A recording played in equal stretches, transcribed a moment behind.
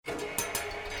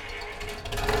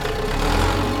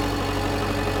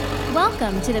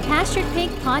Welcome to the Pastured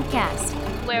Pig Podcast,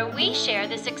 where we share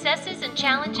the successes and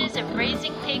challenges of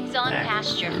raising pigs on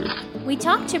pasture. We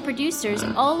talk to producers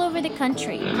all over the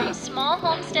country, from small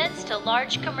homesteads to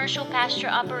large commercial pasture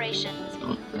operations.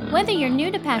 Whether you're new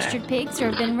to pastured pigs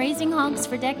or have been raising hogs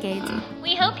for decades,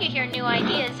 we hope you hear new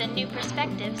ideas and new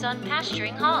perspectives on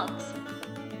pasturing hogs.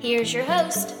 Here's your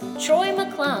host, Troy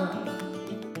McClung.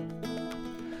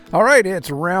 All right, it's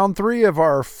round 3 of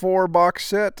our 4-box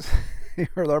set here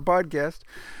with our podcast.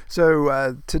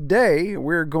 So today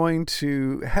we're going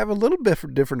to have a little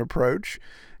bit different approach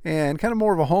and kind of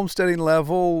more of a homesteading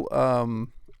level.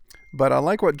 But I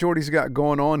like what Jordy's got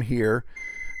going on here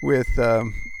with.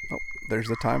 There's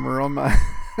the timer on my.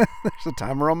 There's a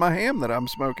timer on my ham that I'm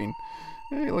smoking.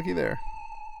 Hey, looky there.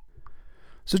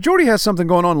 So Jordy has something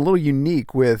going on a little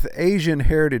unique with Asian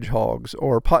heritage hogs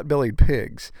or pot-bellied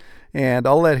pigs. And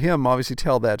I'll let him obviously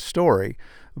tell that story,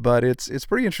 but it's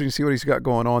pretty interesting to see what he's got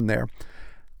going on there.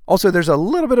 Also, there's a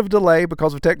little bit of delay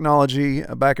because of technology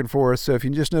back and forth. So if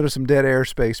you just notice some dead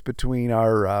airspace between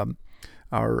our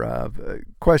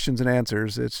questions and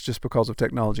answers, it's just because of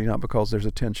technology, not because there's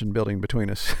a tension building between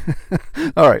us.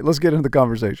 All right, let's get into the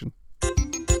conversation.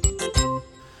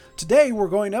 Today we're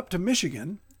going up to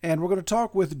Michigan, and we're going to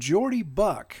talk with Jordy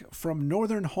Buck from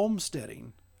Northern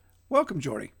Homesteading. Welcome,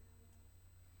 Jordy.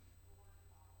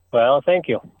 Well, thank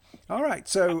you. All right.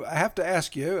 So I have to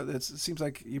ask you, it seems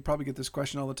like you probably get this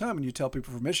question all the time, and you tell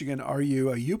people from Michigan, are you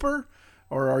a Yooper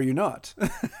or are you not?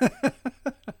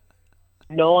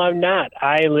 No, I'm not.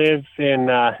 I live in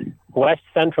west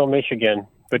central Michigan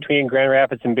between Grand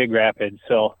Rapids and Big Rapids,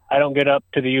 so I don't get up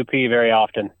to the UP very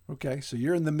often. Okay, so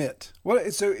you're in the mitt.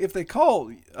 So if they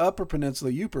call Upper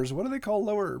Peninsula Yoopers, what do they call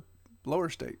lower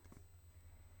state?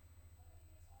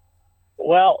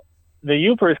 Well, the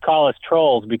Yoopers call us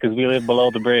trolls because we live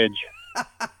below the bridge.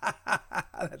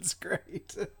 That's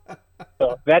great.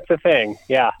 So that's a thing,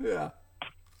 yeah. Yeah.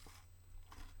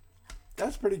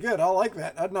 That's pretty good. I like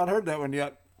that. I've not heard that one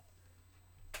yet.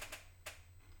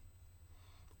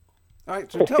 All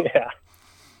right, so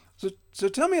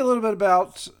tell me a little bit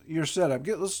about your setup.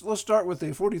 Let's start with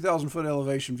the 40,000 foot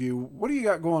elevation view. What do you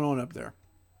got going on up there?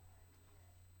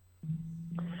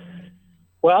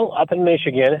 Well, up in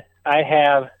Michigan, I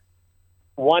have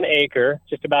 1 acre,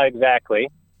 just about exactly.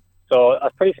 So a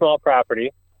pretty small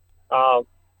property.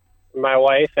 My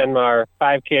wife and our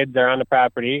 5 kids are on the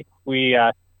property. We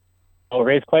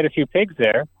raise quite a few pigs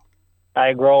there.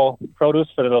 I grow produce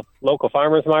for the local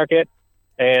farmers market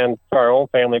and for our own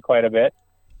family quite a bit.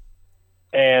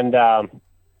 And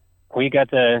we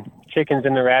got the chickens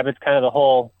and the rabbits, kind of the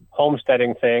whole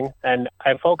homesteading thing. And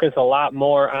I focus a lot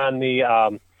more on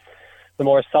the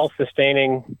more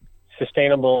self-sustaining,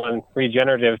 sustainable and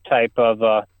regenerative type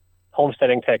of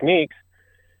homesteading techniques.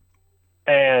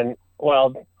 And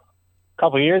well, a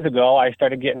couple of years ago, I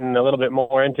started getting a little bit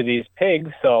more into these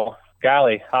pigs. So,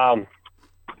 golly,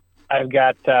 I've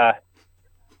got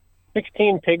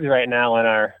 16 pigs right now in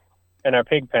our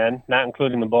pig pen, not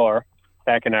including the boar,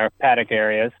 back in our paddock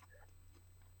areas.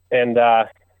 And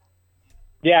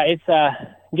it's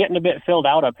getting a bit filled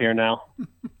out up here now.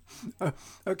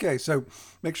 Okay, so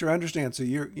make sure I understand. So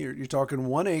you're talking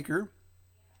 1 acre.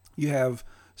 You have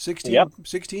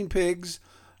 16 pigs,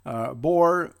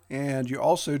 boar, and you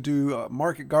also do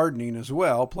market gardening as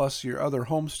well, plus your other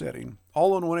homesteading,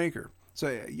 all on 1 acre. So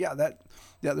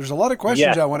there's a lot of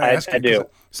questions I want to ask you. I do.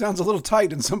 It sounds a little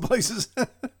tight in some places.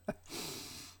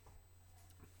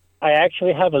 I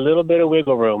actually have a little bit of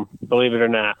wiggle room, believe it or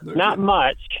not. Okay. Not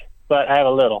much, but I have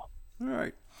a little. All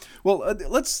right. Well,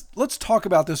 let's talk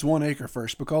about this 1 acre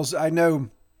first, because I know,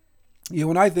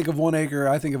 when I think of 1 acre,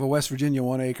 I think of a West Virginia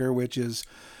 1 acre, which is,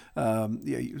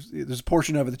 there's a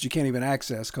portion of it that you can't even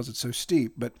access because it's so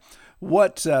steep. But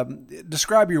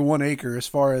describe your 1 acre as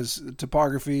far as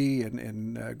topography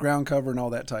and ground cover and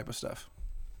all that type of stuff.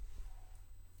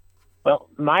 Well,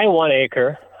 my 1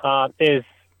 acre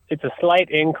it's a slight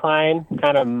incline,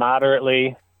 kind of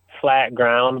moderately flat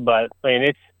ground, but I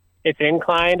mean it's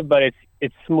inclined, but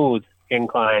it's smooth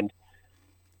inclined.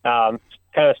 Kind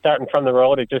of starting from the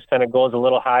road, it just kind of goes a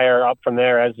little higher up from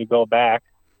there as you go back.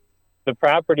 The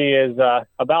property is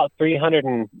about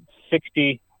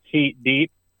 360 feet deep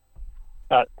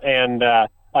and about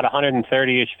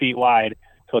 130-ish feet wide,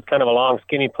 so it's kind of a long,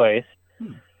 skinny place.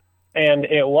 And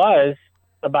it was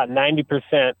about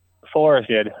 90%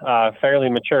 forested, fairly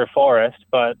mature forest,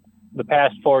 but the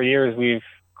past 4 years we've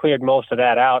cleared most of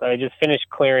that out. I just finished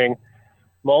clearing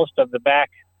most of the back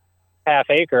half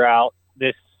acre out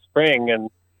this spring, and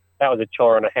that was a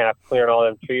chore and a half, clearing all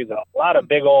them trees out. A lot of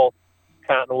big old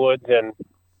cottonwoods and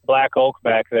black oak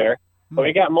back there. But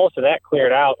we got most of that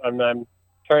cleared out, and I'm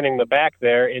turning the back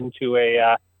there into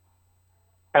a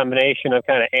combination of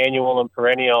kind of annual and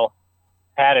perennial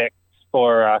paddocks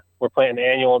for we're planting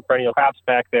annual and perennial crops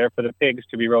back there for the pigs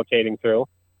to be rotating through.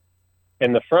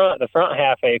 In the front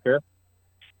half acre,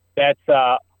 that's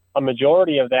a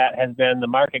majority of that has been the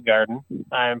market garden.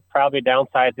 I'm probably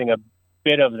downsizing a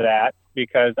bit of that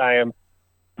because I am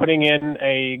putting in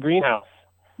a greenhouse.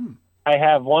 I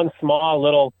have one small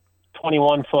little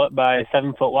 21 foot by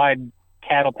 7 foot wide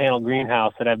cattle panel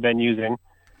greenhouse that I've been using.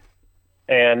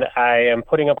 And I am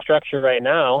putting up structure right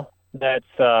now that's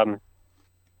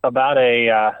about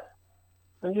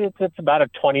it's about a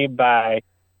 20 by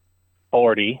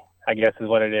 40, I guess is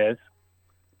what it is.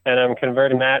 And I'm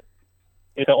converting that.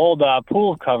 It's an old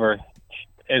pool cover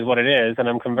is what it is. And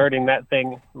I'm converting that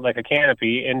thing like a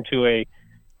canopy into a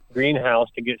greenhouse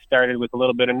to get started with a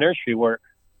little bit of nursery work.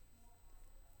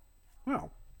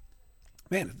 Wow.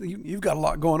 Man, you've got a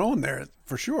lot going on there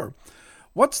for sure.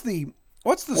 What's the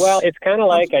Well, it's kind of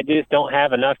like I just don't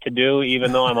have enough to do,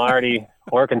 even though I'm already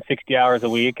working 60 hours a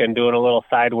week and doing a little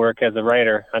side work as a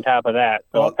writer on top of that.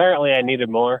 So apparently I needed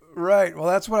more. Right. Well,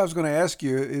 that's what I was going to ask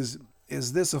you is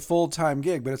this a full-time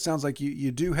gig? But it sounds like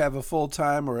you do have a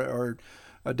full-time or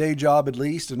a day job at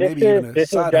least, and maybe even a side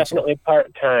This is definitely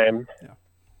part-time. Yeah.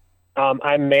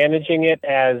 I'm managing it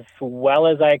as well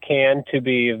as I can to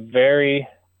be very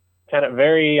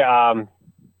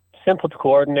simple to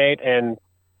coordinate and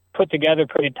put together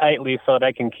pretty tightly so that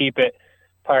I can keep it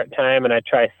part-time. And I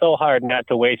try so hard not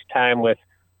to waste time with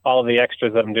all of the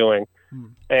extras I'm doing.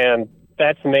 And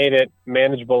that's made it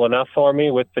manageable enough for me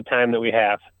with the time that we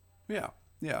have. Yeah.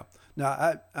 Yeah.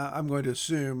 Now, I'm going to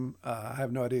assume, I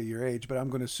have no idea your age, but I'm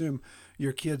going to assume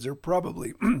your kids are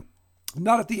probably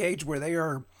not at the age where they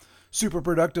are super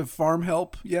productive farm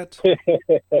help yet.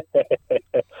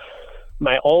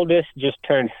 My oldest just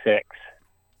turned 6.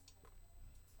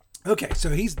 Okay,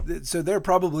 so they're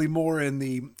probably more in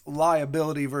the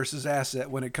liability versus asset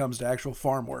when it comes to actual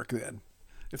farm work then,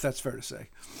 if that's fair to say.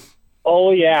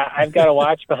 Oh yeah, I've got to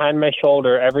watch behind my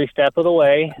shoulder every step of the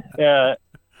way.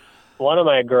 One of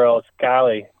my girls,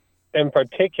 golly, in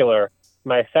particular,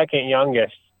 my second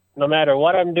youngest, no matter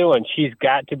what I'm doing, she's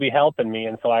got to be helping me,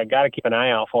 and so I got to keep an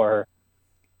eye out for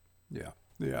her.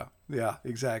 Yeah,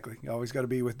 exactly. You always got to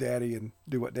be with Daddy and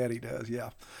do what Daddy does.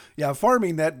 Yeah.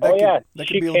 Farming that can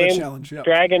be a little bit challenge. Yeah.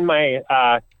 Dragging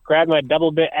grabbed my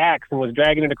double bit axe and was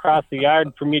dragging it across the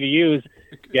yard for me to use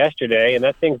yesterday, and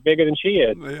that thing's bigger than she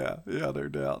is. Yeah, no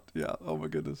doubt. Yeah. Oh my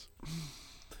goodness.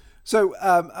 So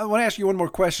I want to ask you one more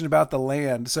question about the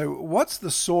land. So what's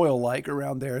the soil like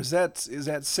around there? Is that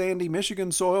sandy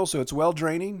Michigan soil, so it's well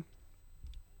draining?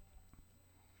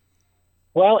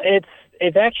 Well, it's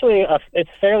actually it's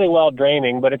fairly well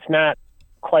draining, but it's not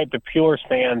quite the pure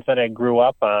sands that I grew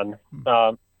up on.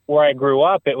 Where I grew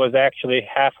up, it was actually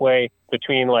halfway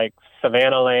between like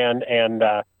savanna land and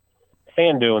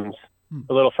sand dunes,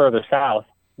 a little further south.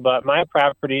 But my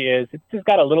property it's just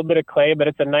got a little bit of clay, but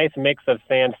it's a nice mix of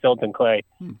sand, silt, and clay.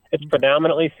 It's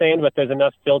predominantly sand, but there's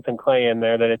enough silt and clay in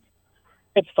there that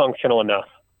it's functional enough.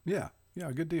 Yeah,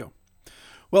 good deal.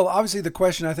 Well, obviously the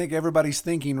question I think everybody's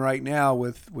thinking right now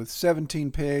with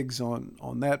 17 pigs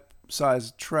on that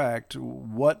size tract,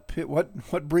 what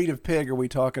breed of pig are we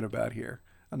talking about here?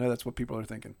 I know that's what people are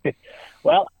thinking.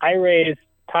 Well, I raise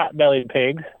pot-bellied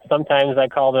pigs. Sometimes I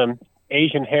call them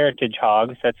Asian heritage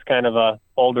hogs. That's kind of a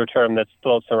older term that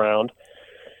floats around.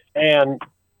 And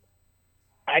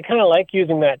I kind of like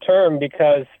using that term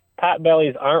because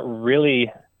pot-bellies aren't really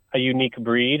a unique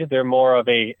breed. They're more of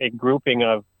a grouping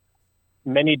of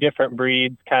many different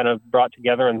breeds kind of brought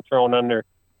together and thrown under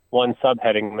one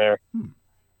subheading there.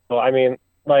 So, I mean,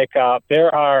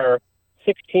 there are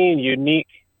 16 unique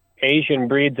Asian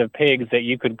breeds of pigs that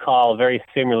you could call very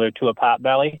similar to a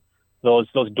potbelly. Those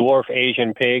dwarf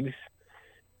Asian pigs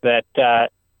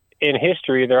that in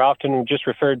history they're often just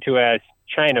referred to as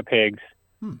China pigs.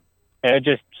 And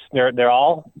they're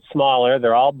all smaller,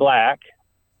 they're all black,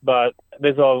 but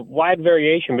there's a wide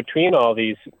variation between all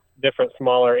these different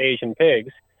smaller Asian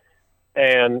pigs.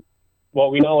 And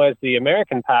what we know as the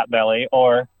American potbelly,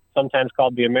 or sometimes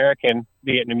called the American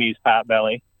Vietnamese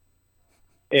potbelly,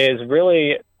 is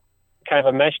really kind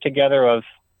of a mesh together of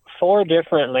 4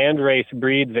 different landrace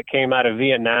breeds that came out of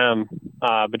Vietnam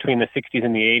between the 60s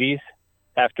and the 80s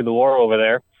after the war over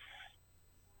there.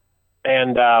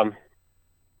 And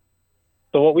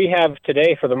so what we have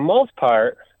today, for the most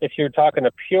part, if you're talking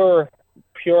a pure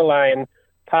line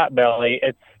potbelly,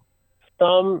 it's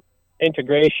some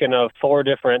integration of 4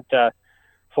 different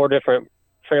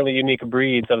fairly unique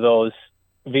breeds of those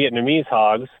Vietnamese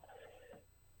hogs.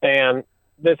 And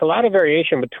there's a lot of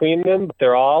variation between them, but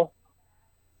they're all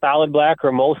solid black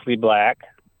or mostly black,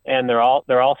 and they're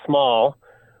all small.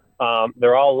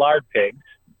 They're all lard pigs,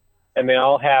 and they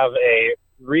all have a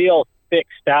real thick,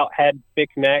 stout head, thick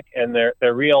neck, and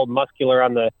they're real muscular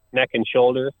on the neck and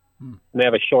shoulders, and they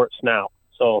have a short snout.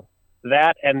 So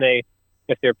that, and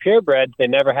if they're purebreds, they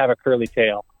never have a curly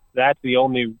tail. That's the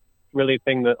only really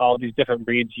thing that all these different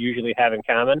breeds usually have in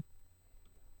common.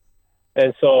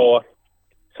 And so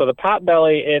the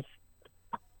potbelly,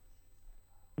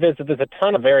 there's a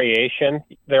ton of variation.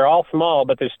 They're all small,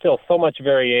 but there's still so much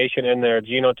variation in their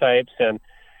genotypes and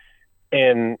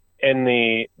in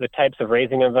the types of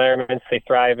raising environments they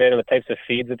thrive in and the types of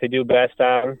feeds that they do best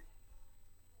on.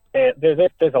 And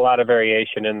there's a lot of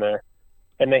variation in there.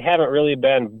 And they haven't really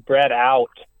been bred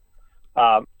out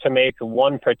to make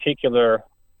one particular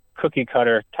cookie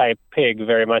cutter type pig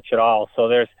very much at all. So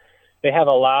they have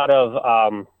a lot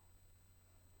of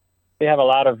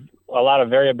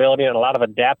variability and a lot of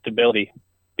adaptability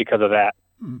because of that.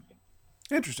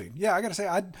 Interesting. Yeah, I got to say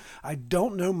I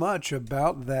don't know much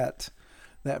about that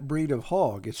breed of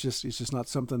hog. It's just not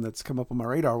something that's come up on my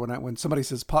radar. When somebody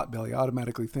says potbelly, I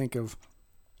automatically think of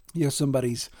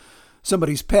somebody's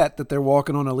pet that they're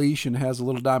walking on a leash and has a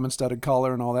little diamond studded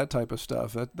collar and all that type of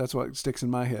stuff. That's what sticks in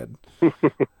my head.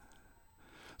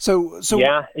 So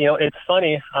yeah, it's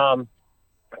funny.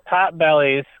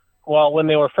 Potbellies, well, when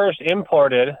they were first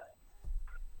imported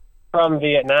from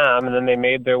Vietnam, and then they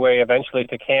made their way eventually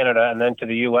to Canada and then to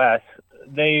the U.S.,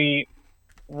 they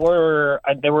were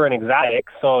an exotic,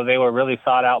 so they were really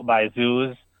sought out by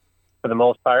zoos for the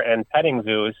most part, and petting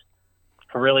zoos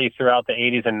really throughout the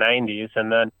 80s and 90s.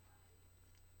 And then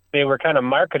they were kind of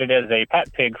marketed as a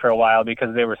pet pig for a while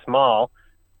because they were small,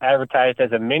 advertised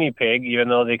as a mini pig, even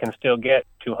though they can still get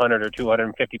 200 or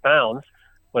 250 pounds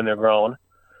when they're grown.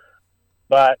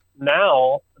 But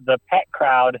now the pet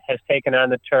crowd has taken on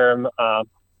the term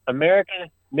American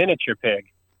miniature pig.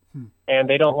 And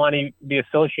they don't want to be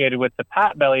associated with the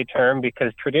potbelly term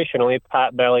because traditionally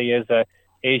potbelly is a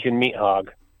Asian meat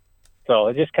hog. So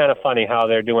it's just kind of funny how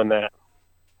they're doing that.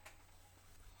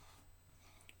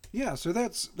 Yeah, so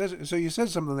that's so you said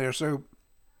something there. So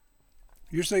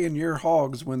you're saying your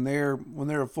hogs, when they're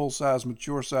a full size,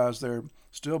 mature size, they're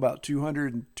still about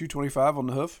 200 and 225 on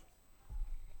the hoof?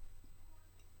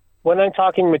 When I'm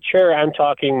talking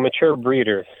mature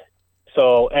breeders.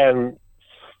 So, and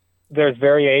there's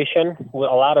variation, a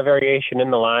lot of variation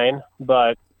in the line,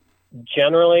 but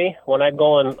generally when I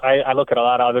go and I look at a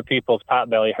lot of other people's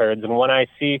potbelly herds, and when I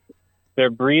see their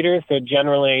breeders, they're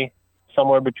generally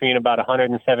somewhere between about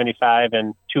 175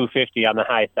 and 250 on the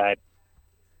high side.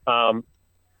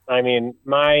 I mean,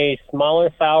 my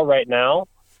smaller sow right now,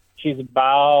 she's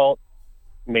about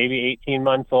maybe 18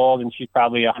 months old, and she's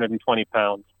probably 120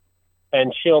 pounds.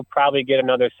 And she'll probably get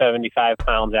another 75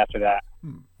 pounds after that.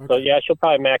 Okay. So, yeah, she'll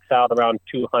probably max out around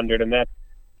 200, and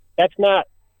that's not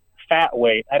fat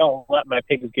weight. I don't let my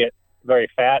pigs get very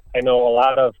fat. I know a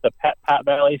lot of the pet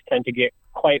potbellies tend to get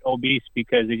quite obese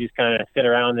because they just kind of sit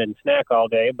around and snack all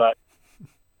day, but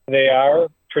they are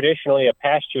traditionally a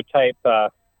pasture-type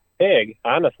pig,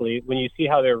 honestly. When you see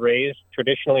how they're raised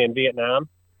traditionally in Vietnam,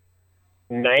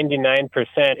 99%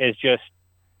 is just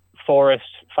forest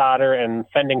fodder and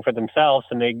fending for themselves,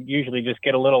 and they usually just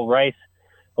get a little rice,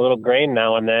 a little grain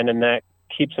now and then, and that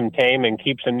keeps them tame and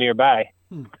keeps them nearby.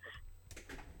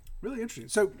 Really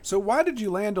interesting. So why did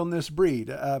you land on this breed?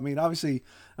 I mean, obviously,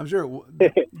 I'm sure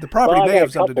the property may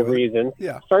have something to do with it. Reasons.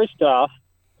 Yeah. First off,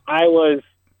 I was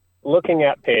looking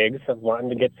at pigs, I wanted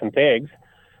to get some pigs.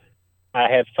 I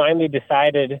had finally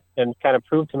decided and kind of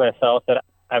proved to myself that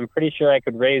I'm pretty sure I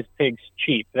could raise pigs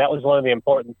cheap. That was one of the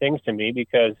important things to me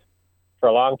because for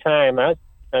a long time, I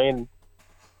mean,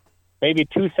 maybe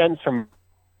 2 cents from.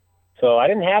 So I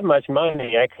didn't have much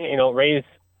money. I can't, raise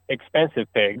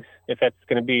expensive pigs if that's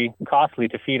going to be costly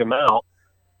to feed them out.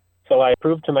 So I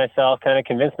proved to myself, kind of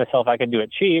convinced myself I could do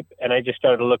it cheap, and I just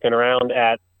started looking around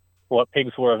at what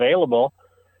pigs were available.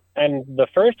 And the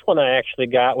first one I actually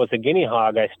got was a guinea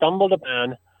hog. I stumbled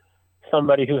upon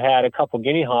somebody who had a couple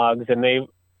guinea hogs, and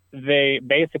they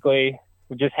basically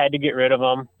just had to get rid of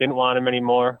them, didn't want them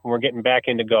anymore, and we're getting back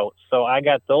into goats. So I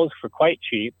got those for quite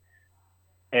cheap.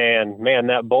 And man,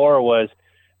 that boar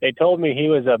they told me he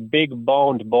was a big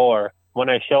boned boar. When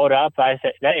I showed up, I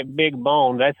said, that ain't big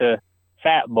boned, that's a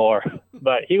fat boar.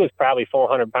 But he was probably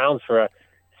 400 pounds for a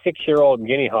 6-year-old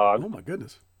guinea hog. Oh my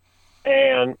goodness.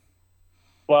 And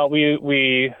well,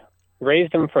 we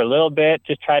raised him for a little bit,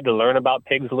 just tried to learn about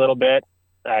pigs a little bit.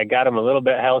 I got him a little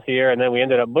bit healthier, and then we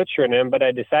ended up butchering him, but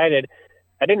I decided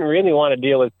I didn't really want to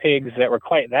deal with pigs that were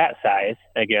quite that size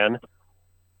again.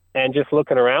 And just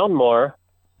looking around more,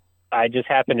 I just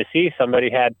happened to see somebody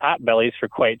had pot bellies for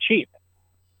quite cheap.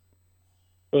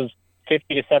 It was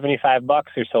 50 to 75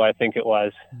 bucks or so, I think it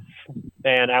was.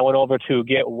 And I went over to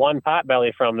get one pot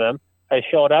belly from them. I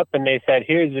showed up and they said,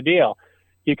 here's the deal.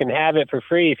 You can have it for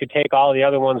free if you take all the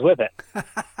other ones with it.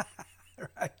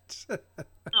 Right.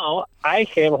 So I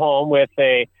came home with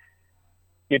a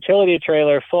utility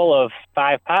trailer full of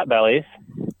 5 pot bellies,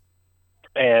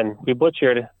 and we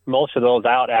butchered most of those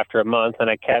out after a month, and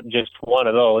I kept just one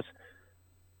of those,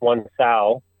 one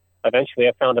sow. Eventually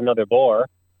I found another boar,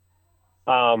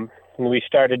 and we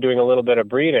started doing a little bit of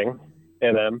breeding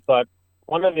in them. But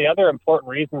one of the other important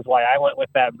reasons why I went with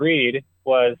that breed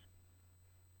was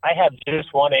I have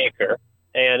just 1 acre,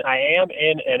 and I am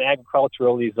in an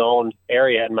agriculturally zoned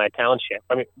area in my township.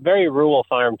 I mean, very rural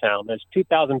farm town. There's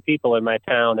 2,000 people in my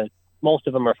town, and most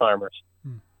of them are farmers.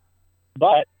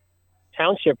 But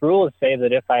township rules say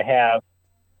that if I have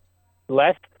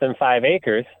less than 5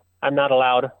 acres, I'm not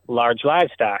allowed large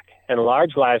livestock. And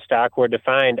large livestock were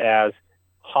defined as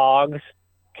hogs,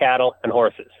 cattle, and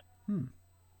horses.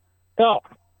 So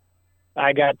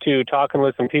I got to talking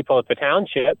with some people at the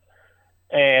township,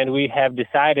 and we have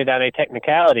decided on a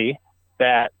technicality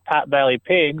that potbelly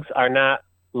pigs are not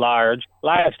large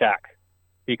livestock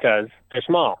because they're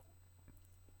small.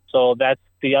 So that's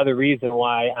the other reason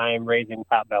why I'm raising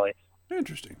potbellies.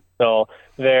 Interesting. So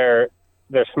they're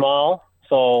small,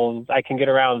 so I can get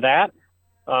around that.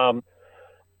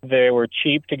 They were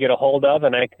cheap to get a hold of,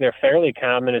 and they're fairly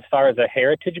common as far as a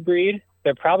heritage breed.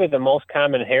 They're probably the most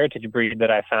common heritage breed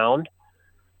that I found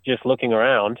just looking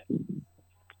around.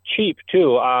 Cheap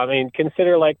too. I mean,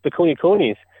 consider like the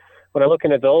Coonies. When I'm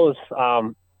looking at those,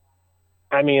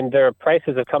 I mean, their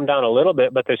prices have come down a little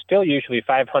bit, but they're still usually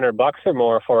 $500 or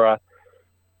more for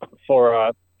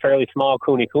a fairly small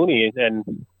Cooney,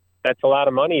 and that's a lot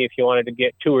of money if you wanted to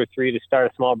get 2 or 3 to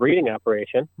start a small breeding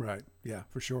operation. Right. Yeah,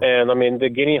 for sure. And I mean, the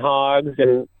guinea hogs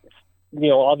and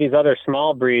all these other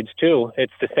small breeds too.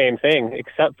 It's the same thing,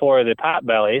 except for the pot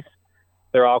bellies.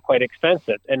 They're all quite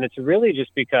expensive, and it's really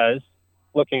just because,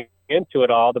 looking into it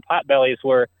all, the pot bellies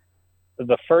were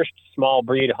the first small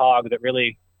breed hog that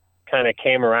really kind of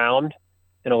came around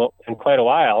in quite a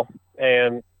while,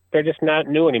 and they're just not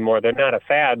new anymore. They're not a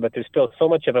fad, but there's still so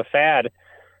much of a fad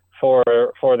for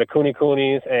the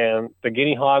Coonies, and the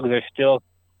guinea hogs are still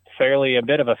fairly a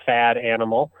bit of a fad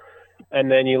animal. And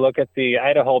then you look at the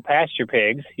Idaho pasture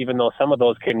pigs, even though some of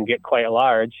those can get quite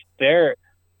large,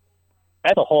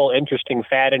 that's a whole interesting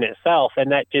fad in itself,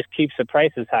 and that just keeps the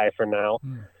prices high for now.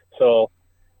 So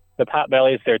the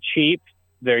potbellies, they're cheap,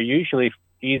 they're usually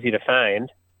easy to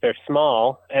find, they're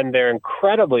small, and they're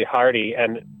incredibly hardy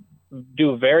and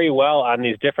do very well on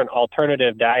these different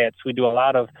alternative diets. We do a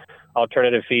lot of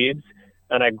alternative feeds,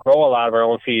 and I grow a lot of our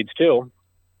own feeds too,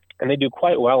 and they do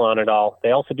quite well on it all.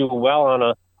 They also do well on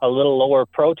a little lower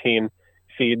protein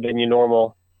feed than your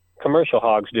normal commercial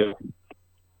hogs do.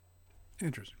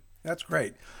 Interesting. That's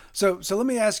great. So let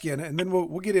me ask you, and then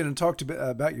we'll get in and talk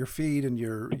about your feed and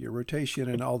your rotation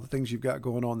and all the things you've got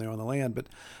going on there on the land. But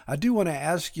I do want to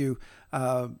ask you,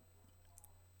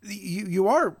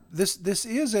 this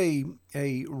is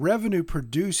a revenue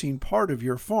producing part of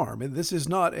your farm, and this is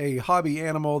not a hobby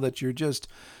animal that you just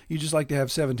like to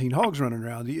have 17 hogs running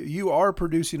around. You are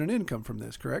producing an income from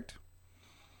this, correct?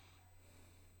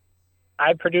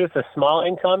 I produce a small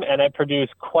income, and I produce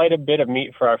quite a bit of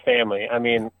meat for our family. I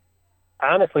mean,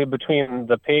 honestly, between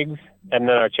the pigs and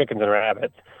then our chickens and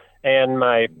rabbits and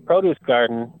my produce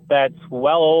garden, that's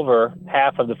well over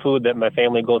half of the food that my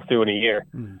family goes through in a year.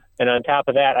 And on top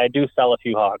of that, I do sell a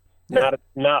few hogs. Yeah.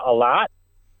 Not a lot,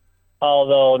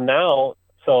 although now,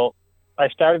 so I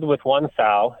started with 1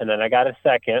 sow, and then I got a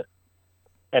second,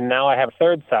 and now I have a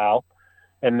 3rd sow,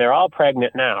 and they're all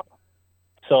pregnant now.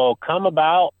 So come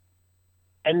about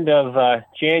end of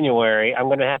January, I'm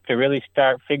going to have to really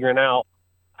start figuring out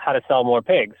how to sell more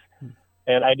pigs.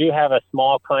 And I do have a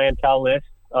small clientele list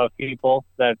of people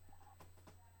that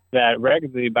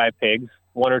regularly buy pigs,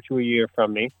 1 or 2 a year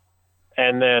from me.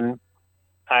 And then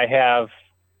I've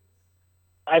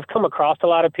come across a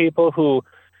lot of people who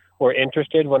were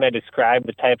interested when I described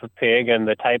the type of pig and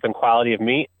the type and quality of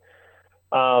meat.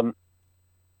 And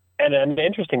an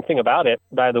interesting thing about it,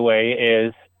 by the way,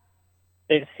 is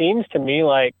it seems to me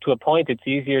like, to a point, it's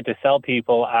easier to sell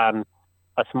people on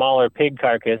a smaller pig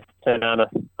carcass than on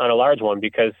a large one,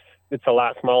 because it's a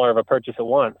lot smaller of a purchase at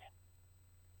once.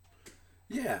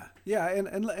 Yeah,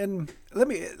 and let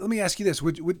me ask you this: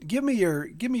 would give me your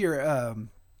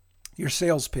your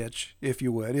sales pitch, if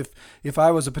you would. If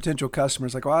I was a potential customer,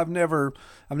 it's like, well, I've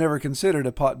never considered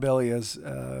a potbelly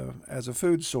as a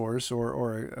food source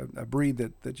or a breed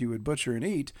that you would butcher and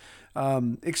eat.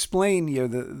 Explain,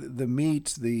 the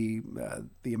meat,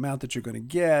 the amount that you're going to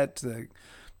get,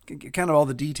 kind of all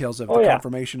the details of the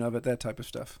conformation of it, that type of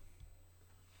stuff.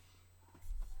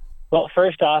 Well,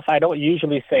 first off, I don't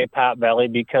usually say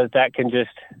potbelly because that can just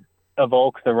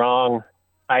evoke the wrong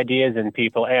ideas in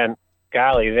people. And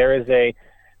golly, there is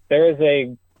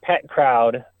a pet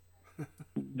crowd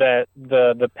that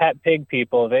the pet pig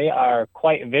people, they are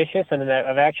quite vicious. And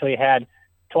I've actually had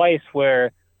twice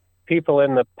where people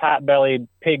in the pot-bellied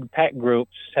pig pet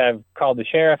groups have called the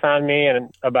sheriff on me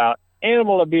and about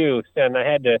animal abuse. And I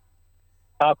had to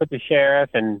talk with the sheriff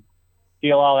and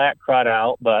deal all that crud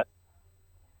out. But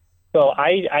so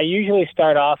I usually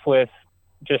start off with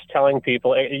just telling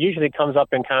people, it usually comes up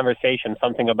in conversation,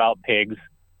 something about pigs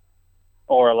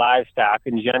or livestock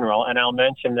in general. And I'll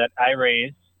mention that I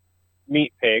raise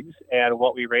meat pigs, and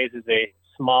what we raise is a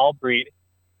small breed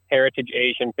heritage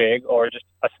Asian pig or just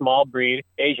a small breed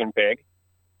Asian pig.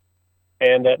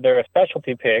 And that they're a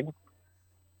specialty pig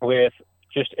with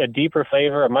just a deeper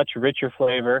flavor, a much richer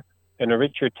flavor, and a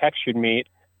richer textured meat,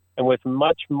 and with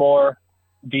much more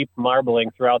deep marbling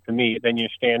throughout the meat than your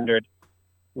standard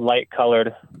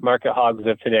light-colored market hogs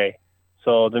of today.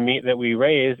 So the meat that we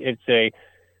raise, it's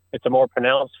a more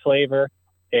pronounced flavor.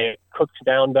 It cooks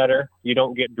down better. You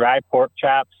don't get dry pork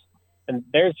chops. And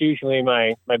there's usually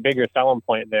my bigger selling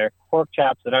point there. Pork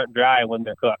chops that aren't dry when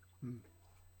they're cooked.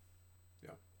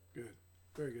 Yeah, good.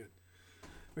 Very good.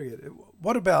 Very good.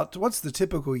 What's the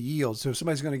typical yield? So if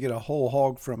somebody's going to get a whole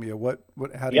hog from you,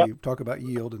 how do you talk about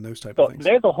yield and those type of things?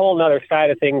 There's a whole nother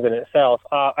side of things in itself.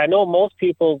 I know most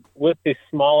people with the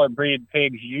smaller breed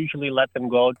pigs usually let them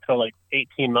go to like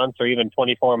 18 months or even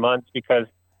 24 months because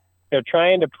they're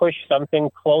trying to push something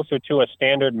closer to a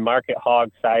standard market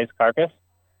hog size carcass.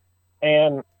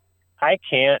 And I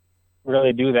can't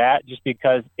really do that just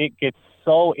because it gets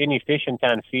so inefficient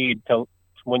on feed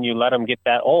when you let them get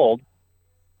that old.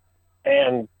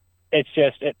 And it's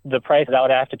just the price that I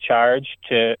would have to charge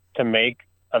to make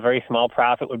a very small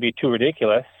profit would be too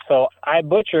ridiculous. So I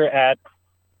butcher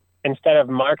instead of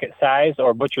market size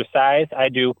or butcher size, I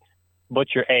do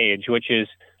butcher age, which is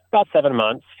about 7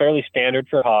 months, fairly standard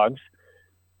for hogs,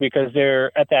 because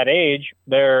they're at that age,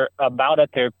 they're about at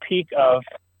their peak of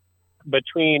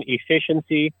between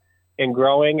efficiency in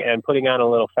growing and putting on a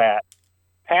little fat.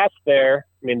 Past there,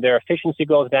 their efficiency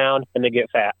goes down and they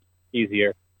get fat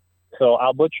easier. So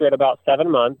I'll butcher at about 7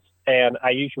 months, and I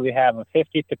usually have a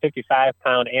 50 to 55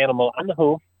 pound animal on the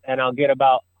hoof, and I'll get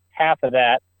about half of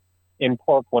that in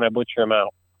pork when I butcher them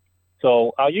out.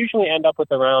 So I'll usually end up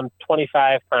with around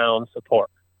 25 pounds of pork.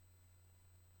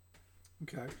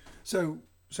 Okay. So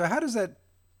how does that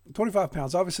 25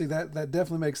 pounds, obviously that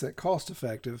definitely makes that cost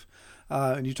effective.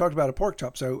 And you talked about a pork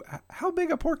chop. So how big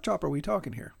a pork chop are we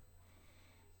talking here?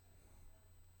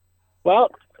 Well,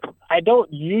 I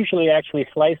don't usually actually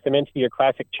slice them into your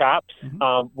classic chops.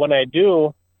 Mm-hmm. When I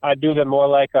do them more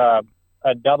like a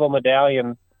double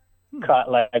medallion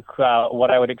cut, like what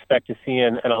I would expect to see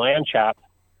in a lamb chop,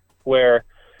 where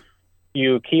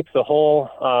you keep the whole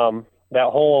that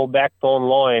whole backbone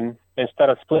loin. Instead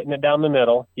of splitting it down the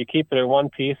middle, you keep it in one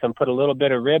piece and put a little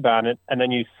bit of rib on it, and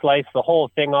then you slice the whole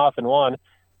thing off in one,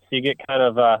 so you get kind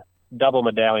of double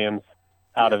medallions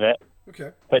out of it.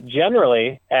 Okay. But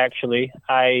generally, actually,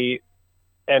 when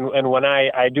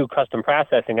I do custom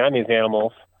processing on these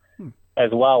animals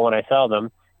as well when I sell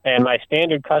them, and my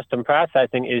standard custom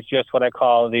processing is just what I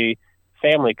call the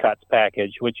family cuts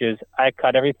package, which is I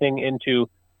cut everything into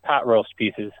pot roast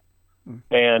pieces.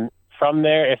 And from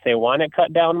there, if they want it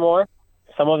cut down more,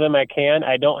 some of them I can.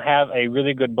 I don't have a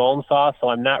really good bone saw, so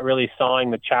I'm not really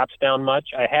sawing the chops down much.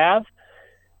 I have.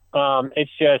 It's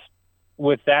just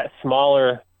with that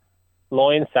smaller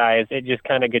loin size, it just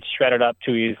kind of gets shredded up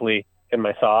too easily in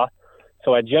my saw.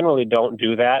 So I generally don't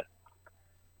do that.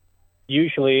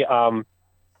 Usually,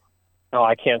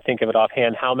 I can't think of it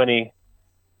offhand how many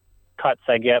cuts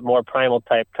I get, more primal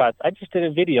type cuts. I just did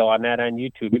a video on that on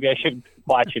YouTube. Maybe I should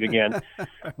watch it again.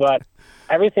 But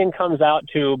everything comes out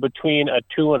to between a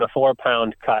 2 and a 4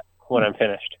 pound cut when I'm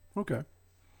finished. Okay.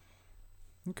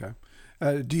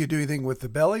 Do you do anything with the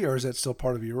belly, or is that still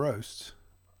part of your roasts?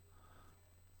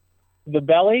 The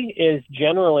belly is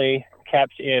generally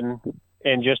kept in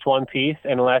just one piece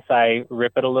unless I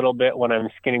rip it a little bit when I'm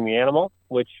skinning the animal,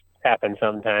 which happens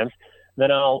sometimes. Then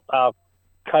I'll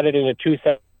cut it into 2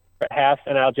 separate halves,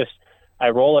 and I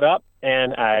roll it up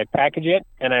and I package it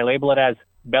and I label it as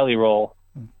belly roll.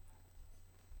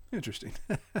 Interesting.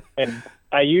 And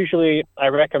I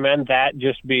recommend that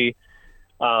just be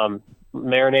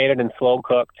marinated and slow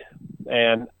cooked.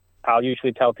 And I'll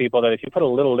usually tell people that if you put a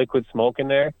little liquid smoke in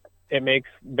there, it makes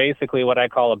basically what I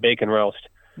call a bacon roast.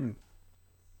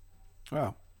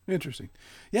 Wow, interesting.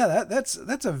 Yeah, that's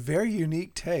a very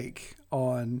unique take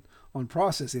on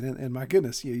processing. And my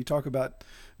goodness, you talk about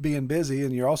being busy,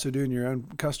 and you're also doing your own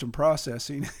custom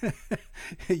processing.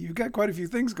 You've got quite a few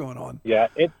things going on. Yeah,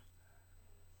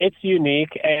 it's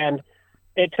unique, and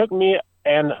it took me.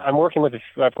 And I've worked with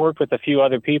a few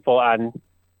other people on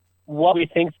what we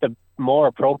think the more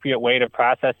appropriate way to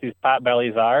process these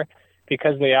potbellies are,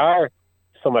 because they are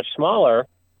so much smaller.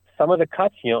 Some of the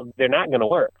cuts, they're not going to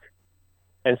work.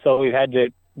 And so we've had to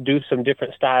do some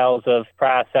different styles of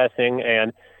processing.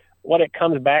 And what it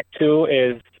comes back to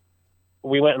is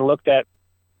we went and looked at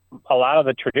a lot of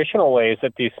the traditional ways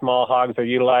that these small hogs are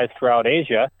utilized throughout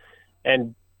Asia.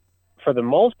 And for the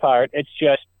most part, it's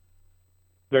just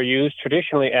they're used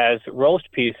traditionally as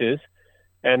roast pieces.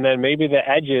 And then maybe the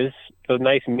edges, the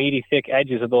nice meaty, thick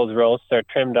edges of those roasts are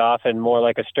trimmed off and more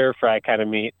like a stir fry kind of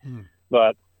meat.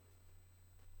 But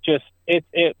just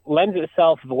it lends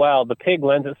itself well. The pig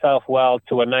lends itself well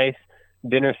to a nice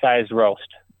dinner-sized roast,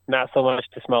 not so much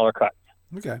to smaller cuts.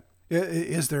 Okay.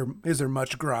 Is there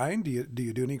much grind? Do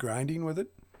you do any grinding with it?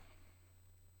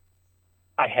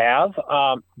 I have.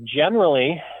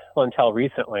 Generally, until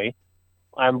recently,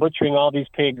 I'm butchering all these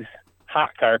pigs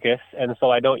hot carcass, and so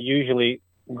I don't usually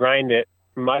grind it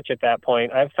much at that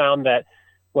point. I've found that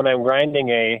when I'm grinding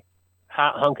a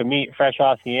hot hunk of meat fresh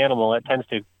off the animal, it tends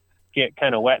to get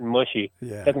kind of wet and mushy.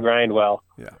 Yeah. It doesn't grind well.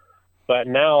 Yeah. But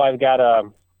now I've got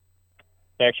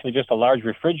actually just a large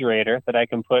refrigerator that I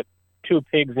can put 2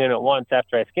 pigs in at once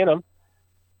after I skin them,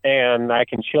 and I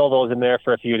can chill those in there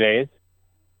for a few days.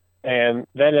 And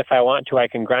then if I want to, I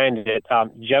can grind it.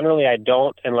 Generally, I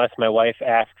don't unless my wife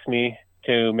asks me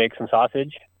to make some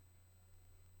sausage.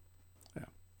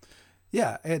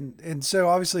 Yeah, and so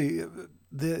obviously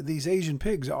these Asian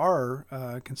pigs are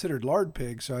considered lard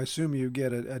pigs, so I assume you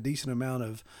get a decent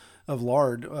amount of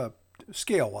lard,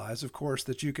 scale-wise, of course,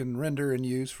 that you can render and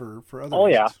use for other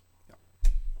reasons.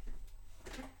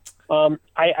 Yeah.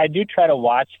 I do try to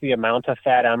watch the amount of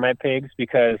fat on my pigs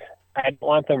because I don't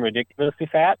want them ridiculously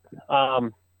fat. I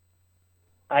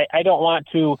don't want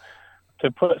to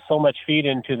put so much feed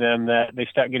into them that they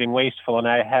start getting wasteful, and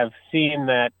I have seen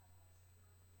that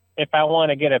if I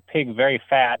want to get a pig very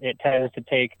fat, it tends to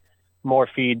take more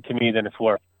feed to me than it's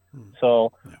worth.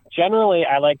 So generally,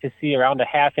 I like to see around a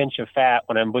half inch of fat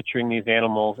when I'm butchering these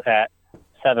animals at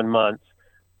 7 months,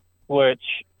 which,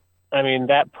 I mean,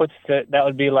 that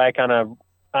would be like on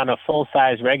a full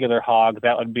size regular hog,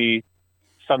 that would be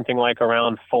something like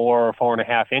around 4 or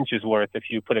 4.5 inches worth if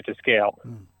you put it to scale.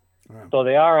 Wow. So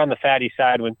they are on the fatty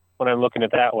side when I'm looking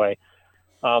at it that way.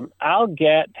 I'll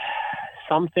get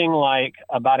something like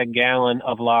about a gallon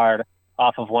of lard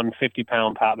off of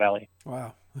 150-pound potbelly.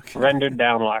 Wow. Okay. Rendered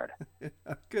down lard.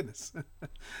 Goodness.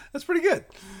 That's pretty good.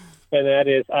 And that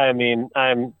is, I mean,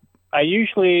 I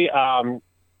usually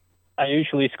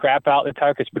scrap out the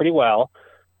carcass pretty well.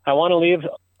 I want to leave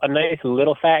a nice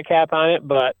little fat cap on it,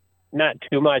 but not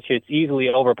too much. It's easily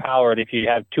overpowered if you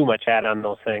have too much fat on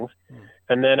those things.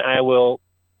 And then I'll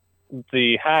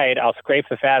scrape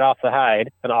the fat off the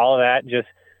hide, and all of that just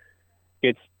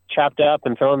gets chopped up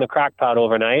and thrown in the crock pot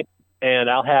overnight. And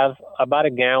I'll have about a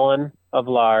gallon of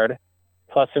lard,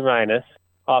 plus or minus,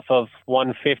 off of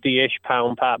 150-ish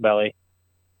pound potbelly.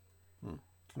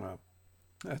 Wow.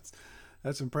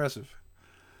 That's impressive.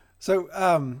 So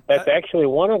that's actually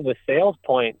one of the sales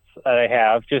points that I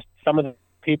have. Just some of the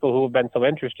people who have been so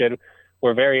interested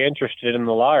were very interested in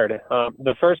the lard.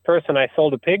 The first person I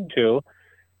sold a pig to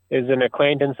is an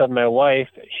acquaintance of my wife.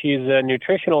 She's a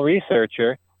nutritional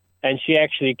researcher, and she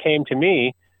actually came to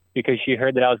me because she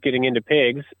heard that I was getting into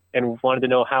pigs and wanted to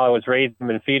know how I was raising them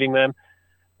and feeding them.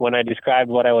 When I described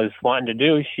what I was wanting to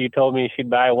do, she told me she'd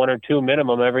buy 1 or 2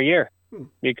 minimum every year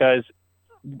because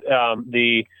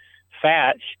the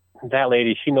fat, that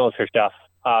lady, she knows her stuff.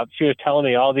 She was telling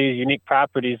me all these unique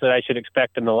properties that I should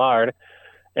expect in the lard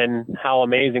and how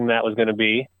amazing that was going to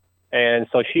be. And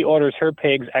so she orders her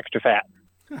pigs extra fat.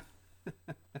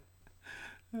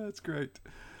 That's great.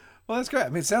 Well, that's great. I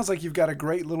mean, it sounds like you've got a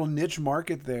great little niche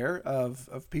market there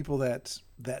of people that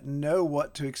know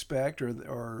what to expect,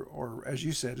 or as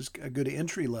you said, is a good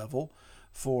entry level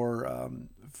for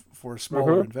a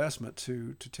smaller investment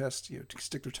to test, to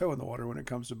stick their toe in the water when it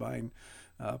comes to buying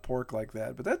pork like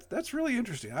that. But that's really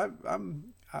interesting. I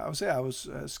would say I was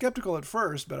skeptical at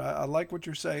first, but I like what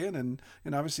you're saying, and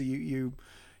obviously you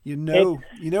know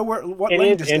what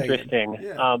lane to stay in. It is interesting.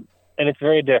 Yeah. and it's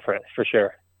very different for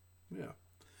sure. Yeah.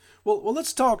 Well, let's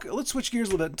switch gears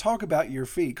a little bit and talk about your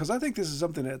feed, because I think this is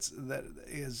something that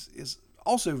is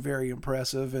also very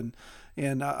impressive,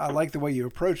 and I like the way you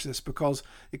approach this, because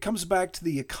it comes back to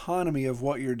the economy of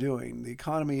what you're doing, the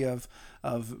economy of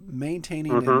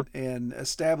maintaining and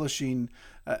establishing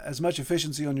as much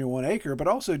efficiency on your 1 acre, but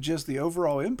also just the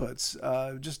overall inputs,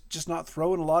 just not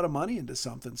throwing a lot of money into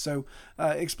something. So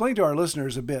explain to our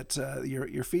listeners a bit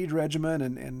your feed regimen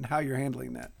and how you're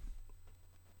handling that.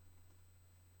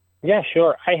 Yeah,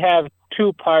 sure. I have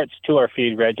two parts to our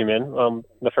feed regimen.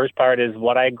 The first part is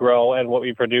what I grow and what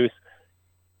we produce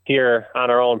here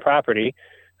on our own property.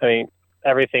 I mean,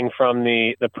 everything from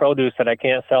the produce that I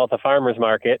can't sell at the farmer's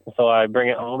market. So I bring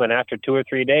it home, and after 2 or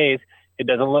 3 days, it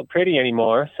doesn't look pretty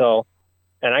anymore. So,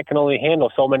 and I can only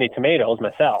handle so many tomatoes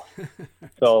myself.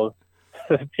 So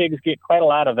the pigs get quite a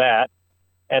lot of that.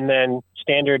 And then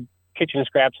standard kitchen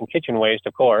scraps and kitchen waste,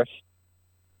 of course.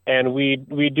 And we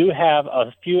do have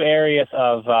a few areas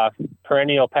of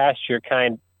perennial pasture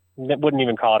kind. That wouldn't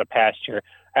even call it a pasture.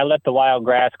 I let the wild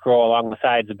grass grow along the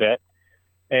sides a bit,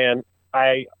 and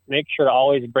I make sure to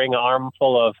always bring an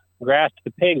armful of grass to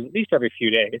the pigs at least every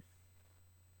few days.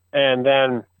 And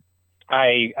then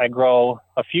I grow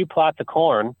a few plots of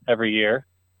corn every year.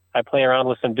 I play around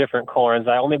with some different corns.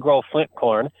 I only grow flint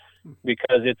corn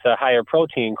because it's a higher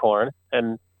protein corn,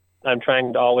 and I'm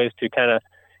trying to always to kind of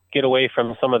get away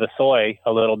from some of the soy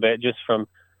a little bit, just from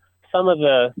some of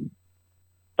the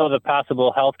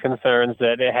possible health concerns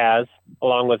that it has,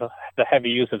 along with the heavy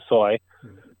use of soy.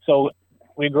 So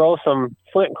we grow some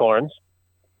flint corns,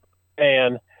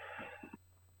 and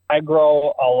I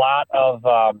grow a lot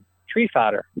of tree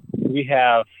fodder. We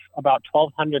have about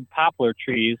 1,200 poplar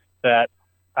trees that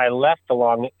I left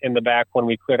along in the back when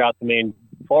we cleared out the main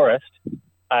forest.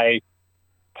 I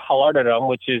pollarded them,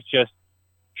 which is just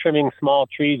trimming small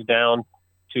trees down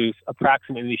to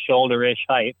approximately shoulder-ish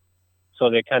height, so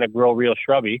they kind of grow real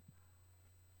shrubby.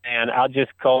 And I'll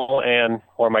just go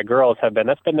or my girls have been,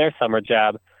 that's been their summer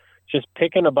job, just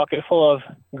picking a bucket full of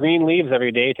green leaves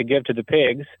every day to give to the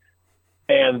pigs.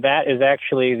 And that is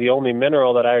actually the only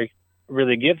mineral that I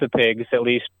really give the pigs, at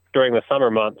least during the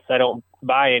summer months. I don't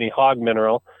buy any hog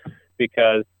mineral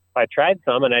because I tried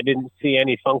some and I didn't see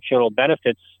any functional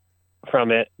benefits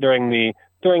from it during the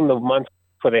months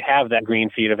where they have that green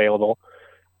feed available.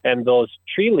 And those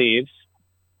tree leaves,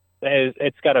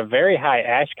 it's got a very high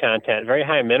ash content, very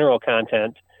high mineral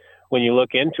content. When you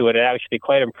look into it, it actually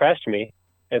quite impressed me.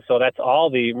 And so that's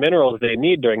all the minerals they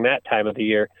need during that time of the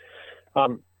year.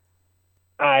 Let's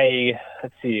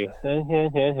see.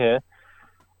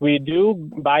 We do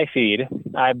buy feed.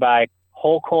 I buy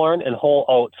whole corn and whole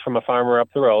oats from a farmer up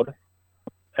the road.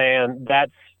 And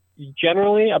that's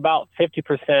generally about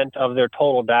 50% of their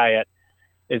total diet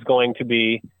is going to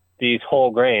be these whole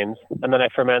grains, and then I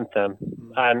ferment them.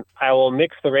 And I will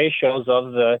mix the ratios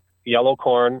of the yellow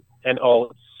corn and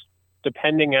oats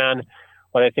depending on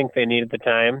what I think they need at the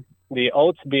time. The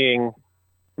oats being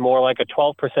more like a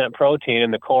 12% protein,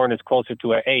 and the corn is closer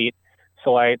to an 8.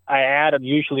 So I'll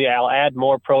add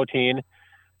more protein,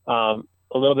 a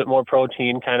little bit more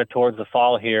protein kind of towards the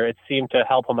fall here. It seemed to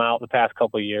help them out the past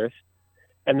couple of years.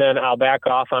 And then I'll back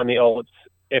off on the oats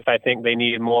if I think they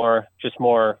need more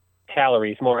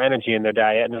calories, more energy in their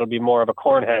diet, and it'll be more of a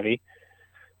corn heavy.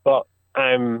 But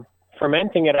I'm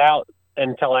fermenting it out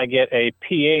until I get a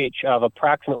pH of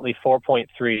approximately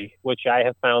 4.3, which I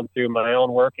have found through my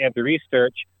own work and through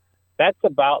research. That's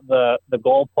about the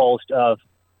goalpost of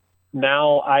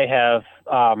now I have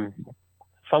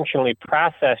functionally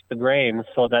processed the grains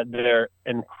so that they're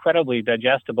incredibly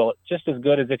digestible, just as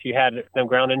good as if you had them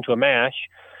ground into a mash.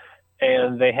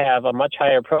 And they have a much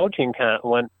higher protein content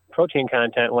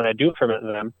when I do ferment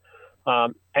them,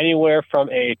 anywhere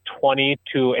from a 20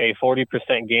 to a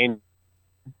 40% gain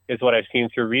is what I've seen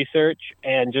through research,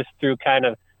 and just through kind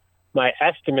of my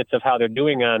estimates of how they're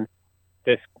doing on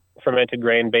this fermented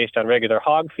grain based on regular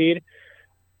hog feed.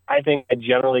 I think I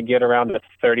generally get around a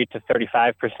 30 to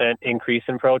 35% increase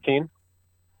in protein.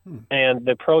 And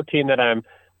the protein that I'm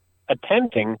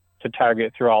attempting to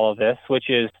target through all of this,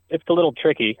 it's a little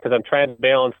tricky because I'm trying to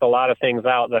balance a lot of things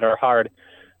out that are hard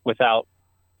without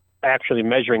actually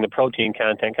measuring the protein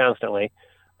content constantly.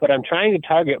 But I'm trying to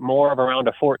target more of around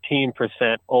a 14%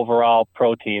 overall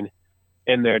protein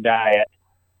in their diet.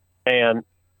 And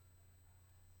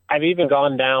I've even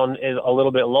gone down a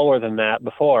little bit lower than that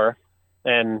before,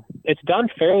 and it's done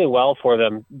fairly well for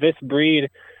them. This breed,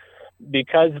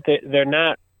 because they're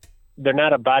not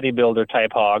a bodybuilder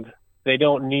type hog, they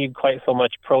don't need quite so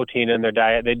much protein in their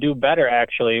diet. They do better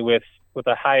actually with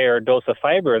a higher dose of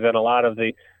fiber than a lot of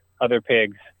the other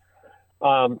pigs.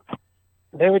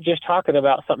 they were just talking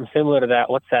about something similar to that.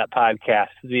 What's that podcast?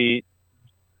 The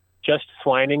Just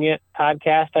Swining It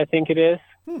podcast, I think it is,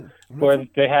 where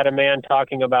they had a man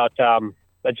talking about, a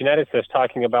geneticist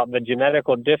talking about the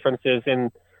genetical differences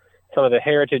in some of the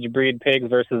heritage breed pigs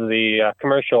versus the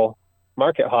commercial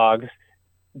market hogs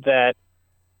that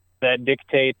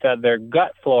dictate their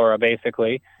gut flora,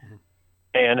 basically,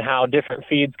 and how different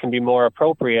feeds can be more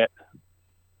appropriate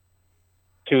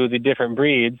to the different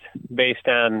breeds based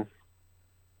on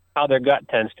how their gut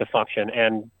tends to function.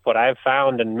 And what I've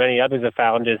found, and many others have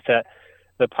found, is that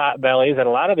the pot bellies and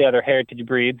a lot of the other heritage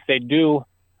breeds, they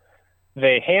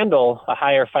handle a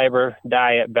higher fiber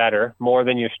diet better, more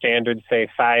than your standard, say,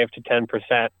 5 to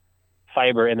 10%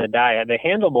 fiber in the diet. They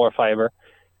handle more fiber,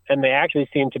 and they actually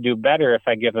seem to do better if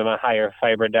I give them a higher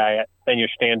fiber diet than your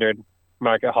standard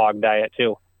market hog diet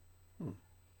too.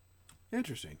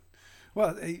 Interesting.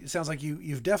 Well, it sounds like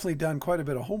you've definitely done quite a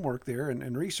bit of homework there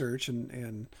and research,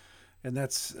 and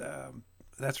that's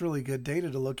really good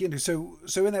data to look into.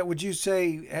 So in that, would you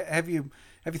say, have you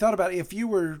thought about if you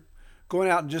were going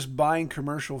out and just buying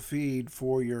commercial feed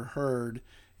for your herd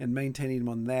and maintaining them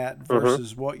on that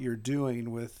versus what you're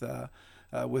doing with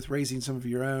raising some of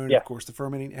your own, of course, the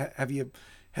fermenting? Have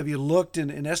you looked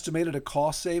and estimated a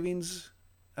cost savings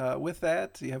with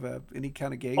that? Do you have any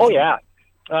kind of gauge? Oh yeah,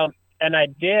 and I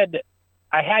did.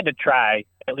 I had to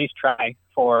at least try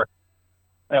for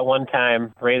at one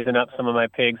time raising up some of my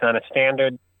pigs on a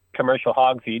standard commercial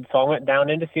hog feed. So I went down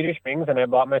into Cedar Springs and I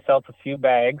bought myself a few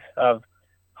bags of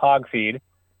hog feed,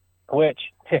 which,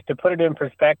 to put it in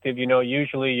perspective,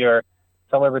 usually you're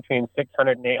somewhere between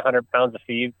 600 and 800 pounds of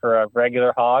feed for a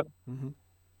regular hog.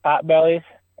 Pot bellies,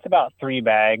 it's about 3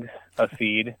 bags of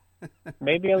feed,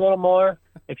 maybe a little more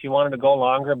if you wanted to go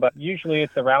longer, but usually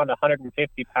it's around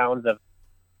 150 pounds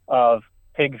of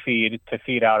pig feed to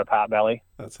feed out a pot belly.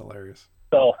 That's hilarious.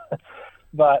 So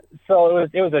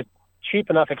it was a cheap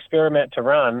enough experiment to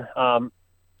run.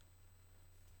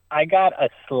 I got a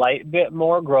slight bit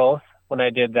more growth when I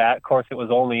did that. Of course, it was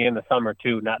only in the summer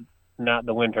too, not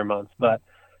the winter months. But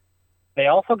they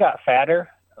also got fatter,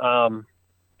 and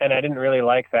I didn't really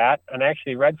like that. And I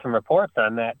actually read some reports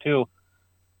on that too.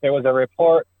 There was a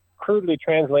report crudely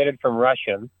translated from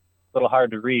Russian, a little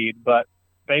hard to read, but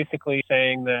basically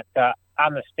saying that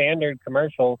on the standard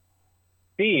commercial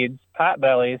feeds, pot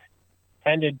bellies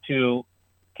tended to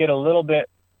get a little bit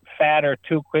fatter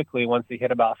too quickly once they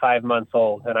hit about 5 months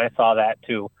old, and I saw that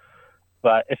too.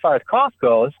 But as far as cost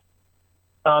goes,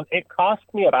 it cost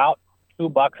me about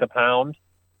 $2 a pound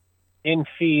in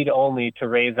feed only to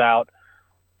raise out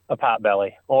a pot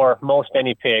belly, or most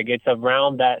any pig. It's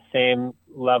around that same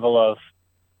level of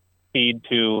feed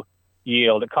to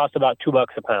yield. It costs about $2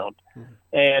 a pound.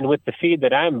 And with the feed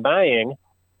that I'm buying,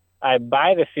 I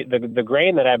buy the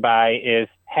grain that I buy is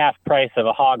half price of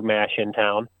a hog mash in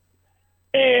town.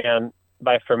 And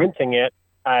by fermenting it,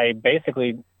 I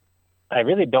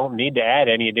really don't need to add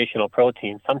any additional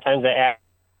protein. Sometimes I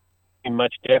add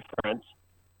much difference.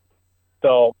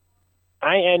 So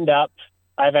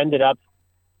I've ended up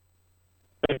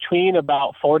between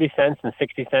about 40 cents and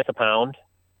 60 cents a pound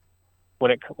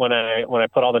when I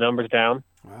put all the numbers down.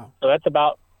 Wow. So that's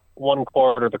about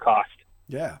 1/4 the cost.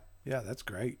 Yeah, that's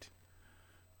great.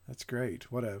 That's great.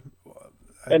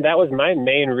 And that was my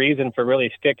main reason for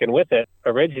really sticking with it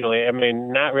originally. I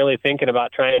mean, not really thinking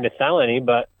about trying to sell any,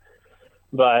 but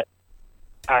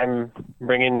I'm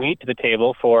bringing meat to the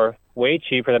table for way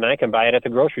cheaper than I can buy it at the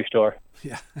grocery store.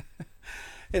 Yeah.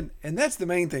 And that's the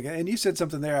main thing. And you said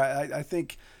something there I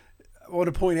think I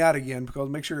want to point out again, because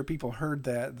make sure people heard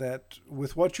that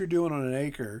with what you're doing on an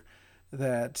acre,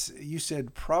 that you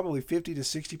said probably 50 to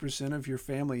 60% of your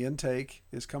family intake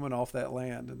is coming off that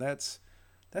land. And that's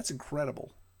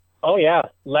incredible. Oh yeah.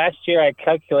 Last year I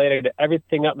calculated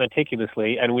everything up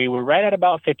meticulously, and we were right at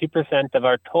about 50% of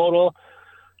our total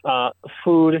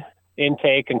food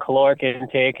intake and caloric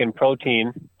intake and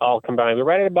protein all combined. We're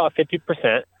right at about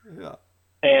 50%. Yeah.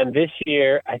 And this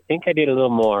year, I think I did a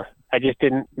little more. I just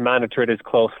didn't monitor it as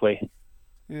closely.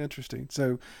 Interesting.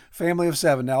 So family of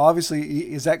 7. Now,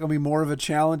 obviously, is that going to be more of a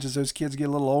challenge as those kids get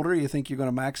a little older? You think you're going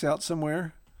to max out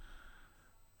somewhere?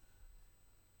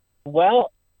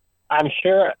 Well, I'm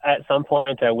sure at some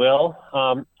point I will.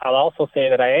 I'll also say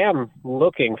that I am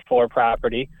looking for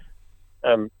property.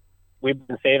 We've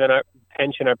been saving our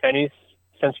pennies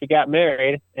since we got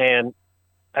married, and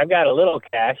I've got a little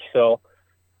cash, so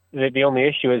the only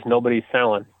issue is nobody's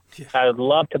selling. Yeah. I would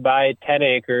love to buy 10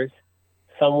 acres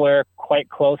somewhere quite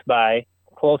close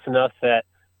enough that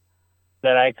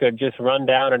I could just run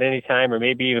down at any time, or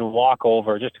maybe even walk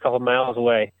over just a couple miles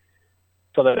away.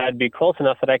 so that I'd be close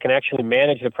enough that I can actually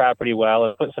manage the property well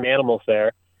and put some animals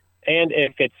there. And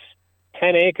if it's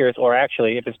 10 acres, or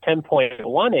actually if it's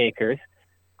 10.1 acres,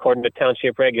 according to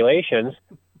township regulations,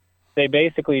 they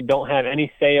basically don't have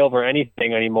any say over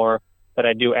anything anymore that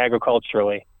I do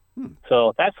agriculturally.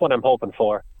 So that's what I'm hoping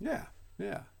for. Yeah.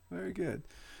 Very good.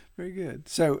 Very good.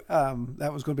 So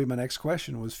that was going to be my next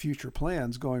question, was future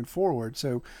plans going forward.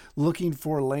 So looking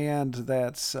for land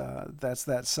that's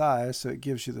that size, so it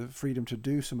gives you the freedom to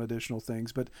do some additional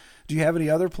things. But do you have any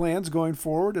other plans going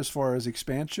forward as far as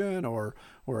expansion or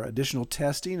additional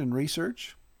testing and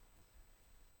research?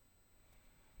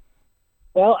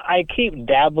 Well, I keep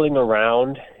dabbling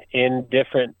around in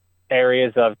different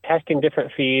areas of testing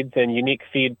different feeds and unique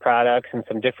feed products and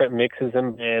some different mixes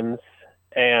and blends.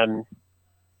 And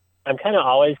I'm kind of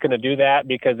always going to do that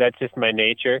because that's just my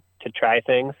nature, to try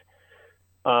things.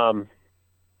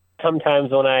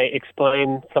 Sometimes when I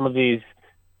explain some of these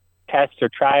tests or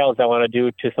trials I want to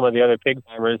do to some of the other pig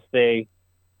farmers, they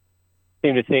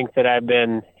seem to think that I've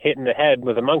been hit in the head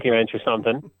with a monkey wrench or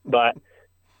something. But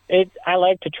I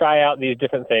like to try out these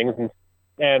different things,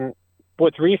 and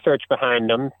with research behind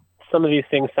them, some of these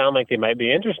things sound like they might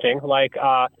be interesting, like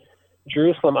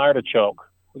Jerusalem artichoke.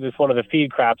 This is one of the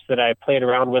feed crops that I played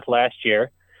around with last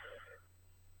year.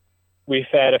 We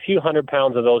fed a few 100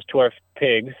 pounds of those to our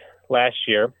pigs last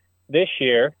year. This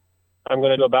year, I'm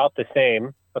going to do about the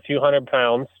same, a few 100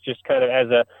 pounds, just kind of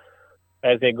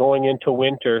as a going into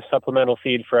winter supplemental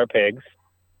feed for our pigs.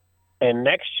 And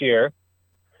next year,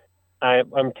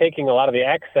 I'm taking a lot of the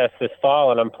excess this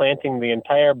fall, and I'm planting the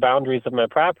entire boundaries of my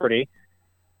property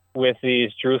with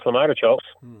these Jerusalem artichokes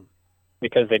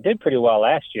because they did pretty well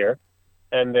last year,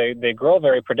 and they grow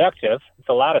very productive. It's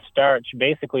a lot of starch.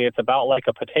 Basically, it's about like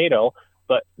a potato,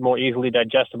 but more easily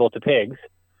digestible to pigs.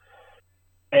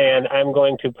 And I'm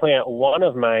going to plant one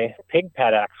of my pig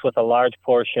paddocks with a large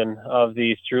portion of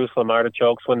these Jerusalem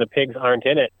artichokes when the pigs aren't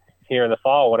in it here in the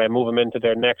fall, when I move them into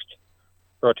their next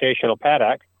rotational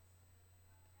paddock.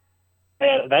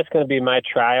 And that's going to be my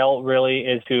trial, really,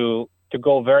 is to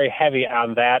go very heavy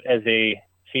on that as a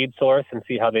feed source and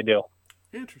see how they do.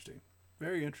 Interesting.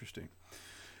 Very interesting.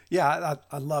 Yeah,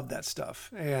 I love that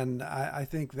stuff. And I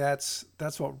think that's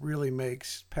what really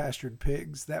makes pastured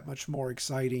pigs that much more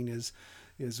exciting is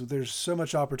there's so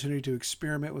much opportunity to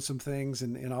experiment with some things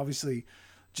and obviously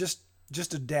just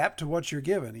adapt to what you're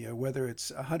given, whether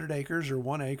it's 100 acres or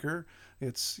 1 acre,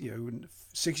 it's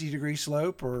 60-degree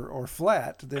slope or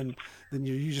flat, then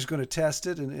you're just going to test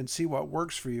it and see what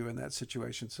works for you in that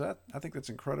situation. So I think that's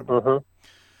incredible. Mm-hmm.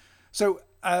 So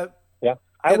yeah,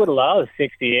 I would love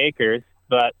 60 acres,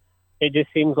 but it just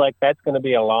seems like that's going to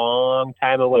be a long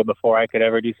time away before I could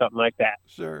ever do something like that.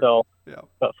 Sure. So, yeah.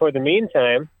 But for the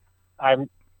meantime, I'm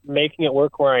making it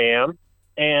work where I am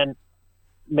and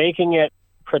making it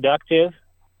productive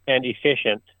and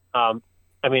efficient. I'm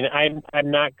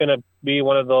not going to be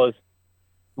one of those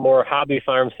more hobby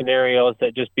farm scenarios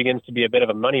that just begins to be a bit of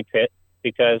a money pit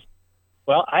because,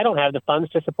 well, I don't have the funds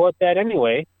to support that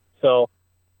anyway. So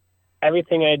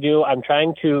everything I do, I'm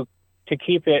trying to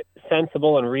keep it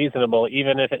sensible and reasonable,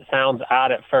 even if it sounds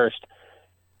odd at first.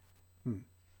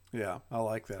 Yeah, I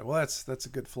like that. Well, that's a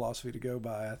good philosophy to go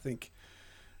by. I think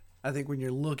when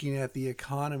you're looking at the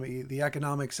economy, the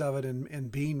economics of it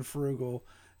and being frugal,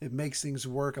 it makes things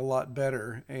work a lot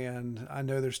better. And I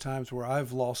know there's times where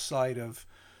I've lost sight of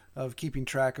keeping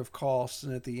track of costs,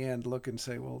 and at the end look and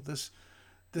say, well, this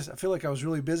I feel like I was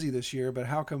really busy this year, but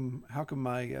how come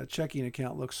my checking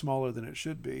account looks smaller than it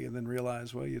should be? And then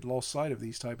realize, well, you'd lost sight of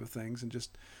these type of things and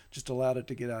just allowed it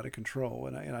to get out of control.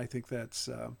 And I think that's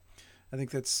a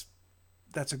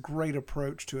great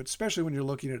approach to it, especially when you're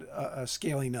looking at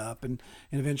scaling up and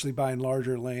eventually buying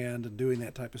larger land and doing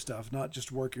that type of stuff. Not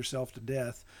just work yourself to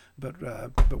death, but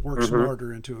work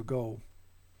smarter into a goal.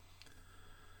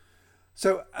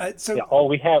 So yeah,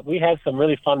 we have some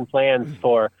really fun plans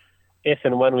for if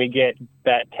and when we get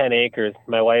that 10 acres.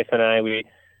 My wife and I, we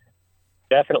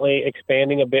definitely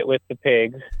expanding a bit with the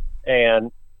pigs,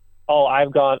 and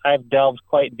I've delved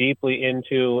quite deeply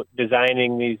into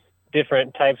designing these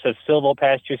different types of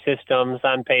silvopasture systems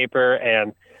on paper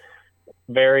and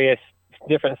various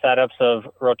different setups of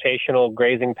rotational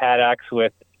grazing paddocks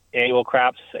with annual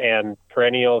crops and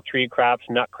perennial tree crops,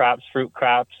 nut crops, fruit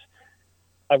crops.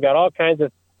 I've got all kinds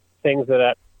of things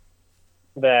that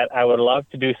I would love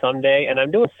to do someday, and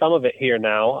I'm doing some of it here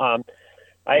now.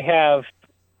 I have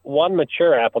one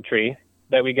mature apple tree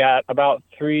that we got about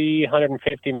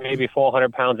 350, maybe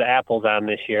 400 pounds of apples on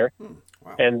this year.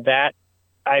 Wow. And that,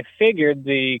 I figured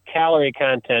the calorie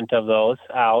content of those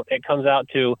out. It comes out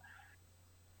to,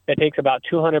 it takes about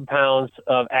 200 pounds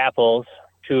of apples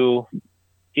to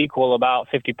equal about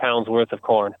 50 pounds worth of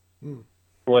corn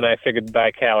when I figured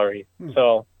by calories.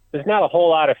 So there's not a whole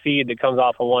lot of feed that comes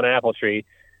off of one apple tree,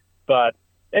 but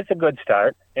it's a good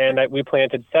start. And we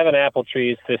planted 7 apple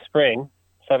trees this spring,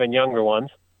 7 younger ones.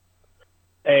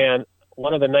 And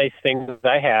one of the nice things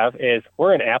I have is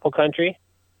we're in apple country.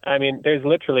 I mean, there's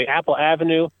literally Apple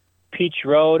Avenue, Peach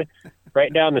Road,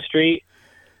 right down the street.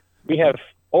 We have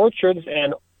orchards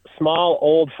and small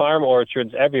old farm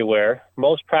orchards everywhere.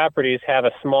 Most properties have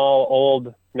a small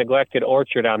old neglected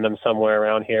orchard on them somewhere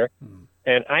around here.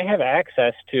 And I have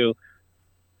access to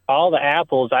all the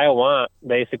apples I want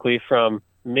basically from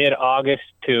mid-August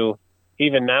to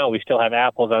even now. We still have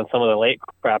apples on some of the late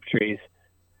crop trees.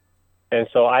 And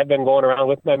so I've been going around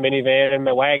with my minivan and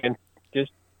my wagon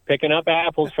just picking up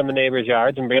apples from the neighbors'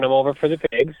 yards and bringing them over for the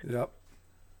pigs. Yep.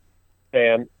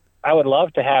 And I would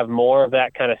love to have more of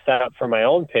that kind of setup for my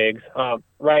own pigs.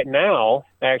 Right now,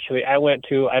 actually, I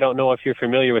don't know if you're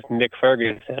familiar with Nick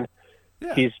Ferguson.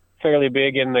 Yeah. He's fairly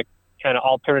big in the kind of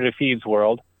alternative feeds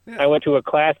world. Yeah. I went to a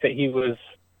class that he was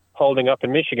holding up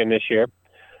in Michigan this year,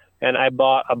 and I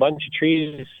bought a bunch of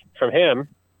trees from him.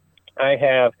 I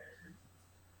have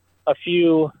a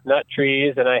few nut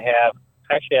trees, and I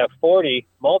actually have 40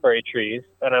 mulberry trees,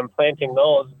 and I'm planting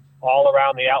those all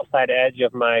around the outside edge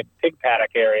of my pig paddock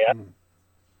area.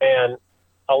 And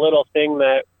a little thing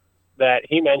that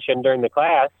he mentioned during the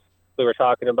class we were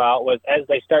talking about was as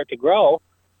they start to grow,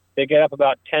 they get up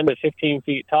about 10 to 15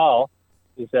 feet tall.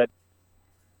 He said,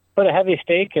 put a heavy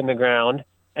stake in the ground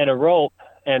and a rope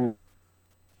and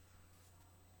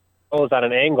goes on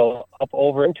an angle up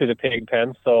over into the pig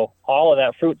pen. So all of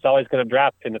that fruit's always going to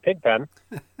drop in the pig pen.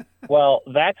 Well,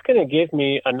 that's going to give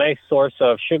me a nice source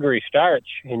of sugary starch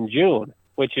in June,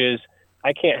 which is,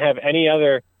 I can't have any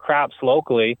other crops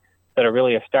locally that are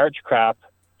really a starch crop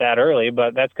that early,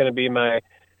 but that's going to be my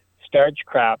starch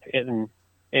crop in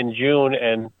June.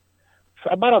 And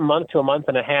for about a month to a month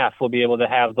and a half, we'll be able to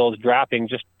have those dropping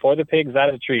just for the pigs out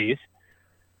of the trees.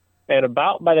 And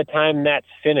about by the time that's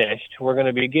finished, we're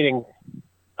going to be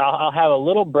I'll have a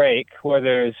little break where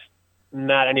there's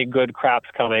not any good crops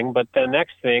coming. But the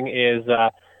next thing is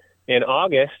in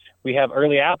August, we have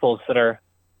early apples that are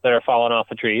falling off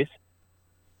the trees.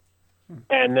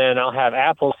 And then I'll have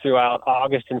apples throughout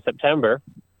August and September.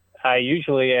 I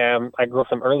grow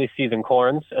some early season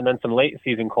corns and then some late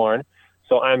season corn.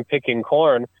 So I'm picking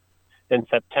corn in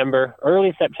September,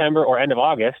 early September or end of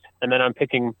August, and then I'm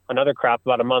picking another crop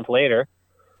about a month later.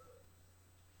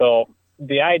 So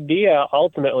the idea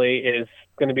ultimately is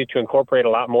going to be to incorporate a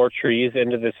lot more trees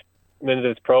into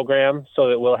this program so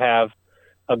that we'll have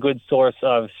a good source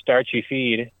of starchy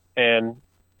feed and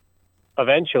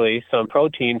eventually some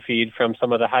protein feed from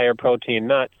some of the higher protein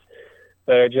nuts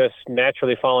that are just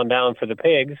naturally falling down for the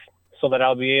pigs, so that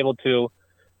I'll be able to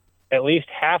at least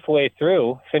halfway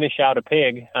through finish out a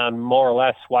pig on more or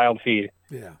less wild feed.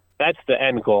 Yeah. That's the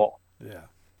end goal. Yeah.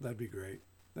 That'd be great.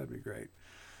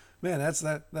 Man,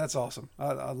 that's awesome.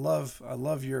 I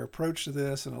love your approach to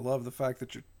this, and I love the fact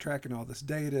that you're tracking all this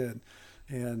data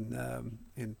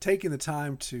and taking the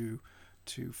time to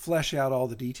flesh out all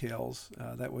the details.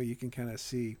 That way you can kind of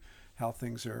see how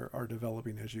things are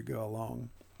developing as you go along.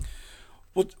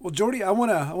 Well, Jordy, I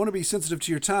want to be sensitive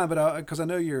to your time, but because I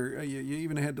know you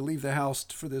even had to leave the house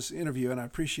for this interview, and I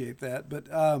appreciate that. But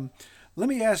let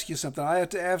me ask you something. I have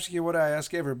to ask you what I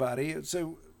ask everybody.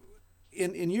 So,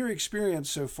 in your experience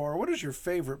so far, what is your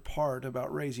favorite part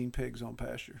about raising pigs on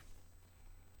pasture?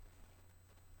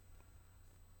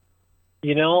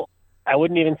 I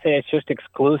wouldn't even say it's just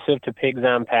exclusive to pigs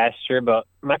on pasture, but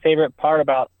my favorite part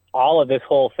about all of this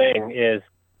whole thing is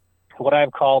what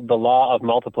I've called the law of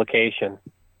multiplication.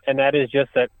 And that is just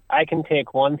that I can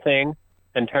take one thing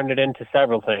and turn it into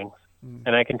several things.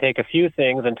 And I can take a few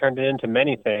things and turn it into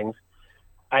many things.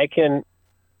 I can,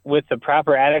 with the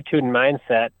proper attitude and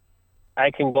mindset,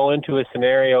 I can go into a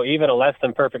scenario, even a less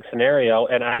than perfect scenario,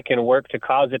 and I can work to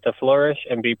cause it to flourish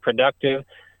and be productive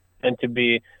and to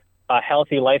be a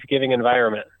healthy, life-giving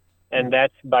environment. And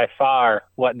that's by far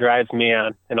what drives me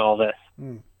on in all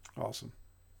this. Awesome.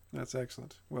 That's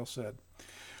excellent. Well said.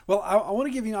 Well, I want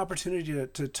to give you an opportunity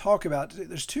to talk about,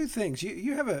 there's two things.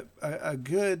 You have a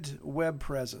good web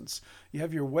presence. You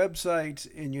have your website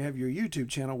and you have your YouTube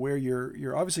channel where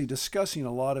you're obviously discussing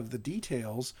a lot of the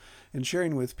details and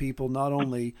sharing with people not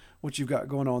only what you've got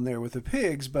going on there with the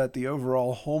pigs, but the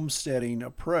overall homesteading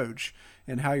approach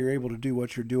and how you're able to do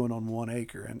what you're doing on 1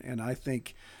 acre. And I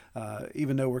think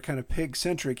even though we're kind of pig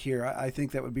centric here, I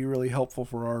think that would be really helpful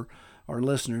for our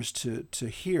listeners to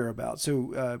hear about.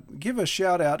 So give a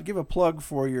shout out, give a plug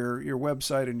for your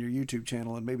website and your YouTube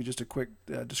channel, and maybe just a quick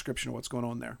description of what's going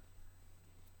on there.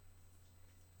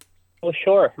 Well,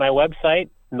 sure. My website,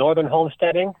 Northern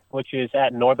Homesteading, which is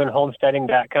at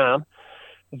northernhomesteading.com.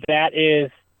 That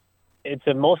is, it's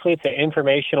an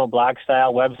informational blog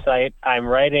style website. I'm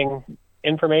writing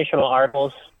informational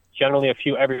articles, generally a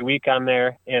few every week on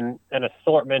there, in an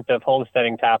assortment of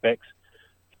homesteading topics,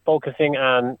 focusing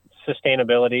on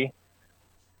sustainability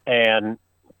and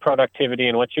productivity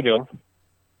and what you're doing.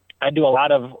 I do a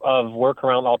lot of work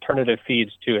around alternative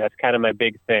feeds too. That's kind of my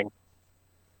big thing.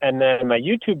 And then my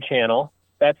YouTube channel,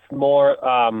 that's more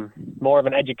of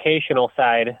an educational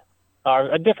side,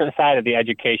 or a different side of the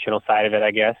educational side of it, I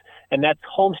guess. And that's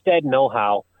Homestead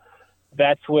Know-How.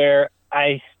 That's where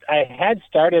I had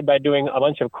started by doing a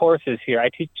bunch of courses here. I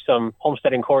teach some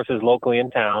homesteading courses locally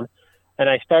in town, and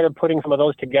I started putting some of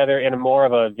those together in more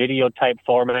of a video type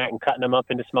format and cutting them up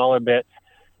into smaller bits.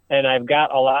 And I've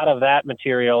got a lot of that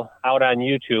material out on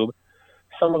YouTube.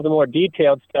 Some of the more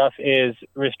detailed stuff is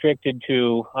restricted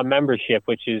to a membership,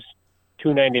 which is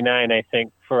 $2.99, I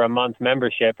think, for a month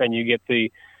membership, and you get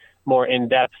the more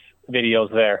in-depth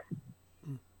videos there.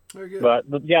 Very good. But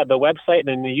yeah, the website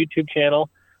and the YouTube channel,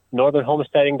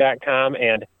 northernhomesteading.com,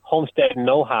 and Homestead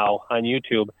Know-How on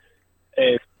YouTube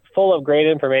is full of great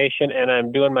information, and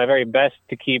I'm doing my very best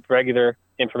to keep regular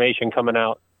information coming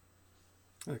out.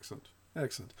 Excellent.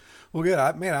 Well, good.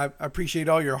 I appreciate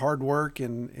all your hard work,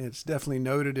 and it's definitely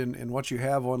noted in what you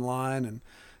have online,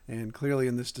 and clearly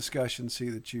in this discussion, see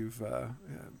that you've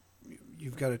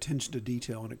got attention to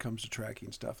detail when it comes to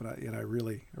tracking stuff, and I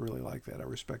really like that. I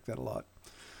respect that a lot.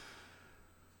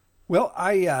 Well,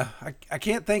 I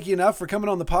can't thank you enough for coming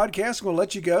on the podcast. I'm going to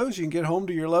let you go so you can get home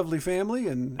to your lovely family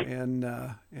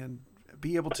and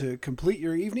be able to complete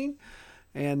your evening.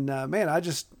 And man, I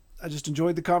just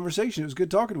enjoyed the conversation. It was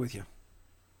good talking with you.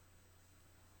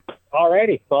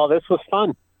 Alrighty. Well, this was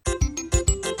fun.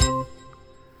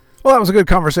 Well, that was a good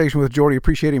conversation with Jordy.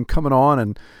 Appreciate him coming on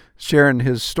and sharing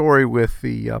his story with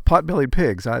the pot-bellied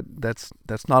pigs. That's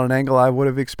not an angle I would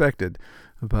have expected,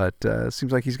 but it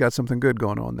seems like he's got something good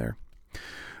going on there.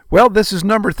 Well, this is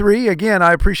number 3. Again,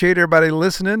 I appreciate everybody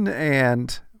listening,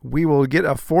 and we will get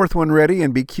a 4th one ready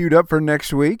and be queued up for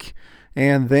next week.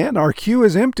 And then our queue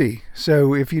is empty.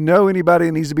 So if you know anybody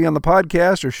that needs to be on the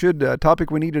podcast or should a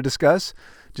topic we need to discuss,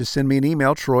 just send me an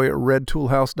email,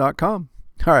 troy@redtoolhouse.com.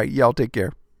 All right, y'all take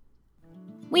care.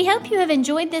 We hope you have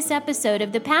enjoyed this episode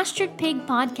of the Pastured Pig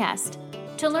Podcast.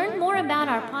 To learn more about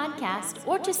our podcast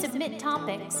or to submit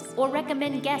topics or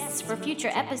recommend guests for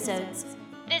future episodes,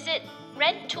 visit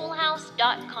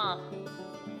redtoolhouse.com.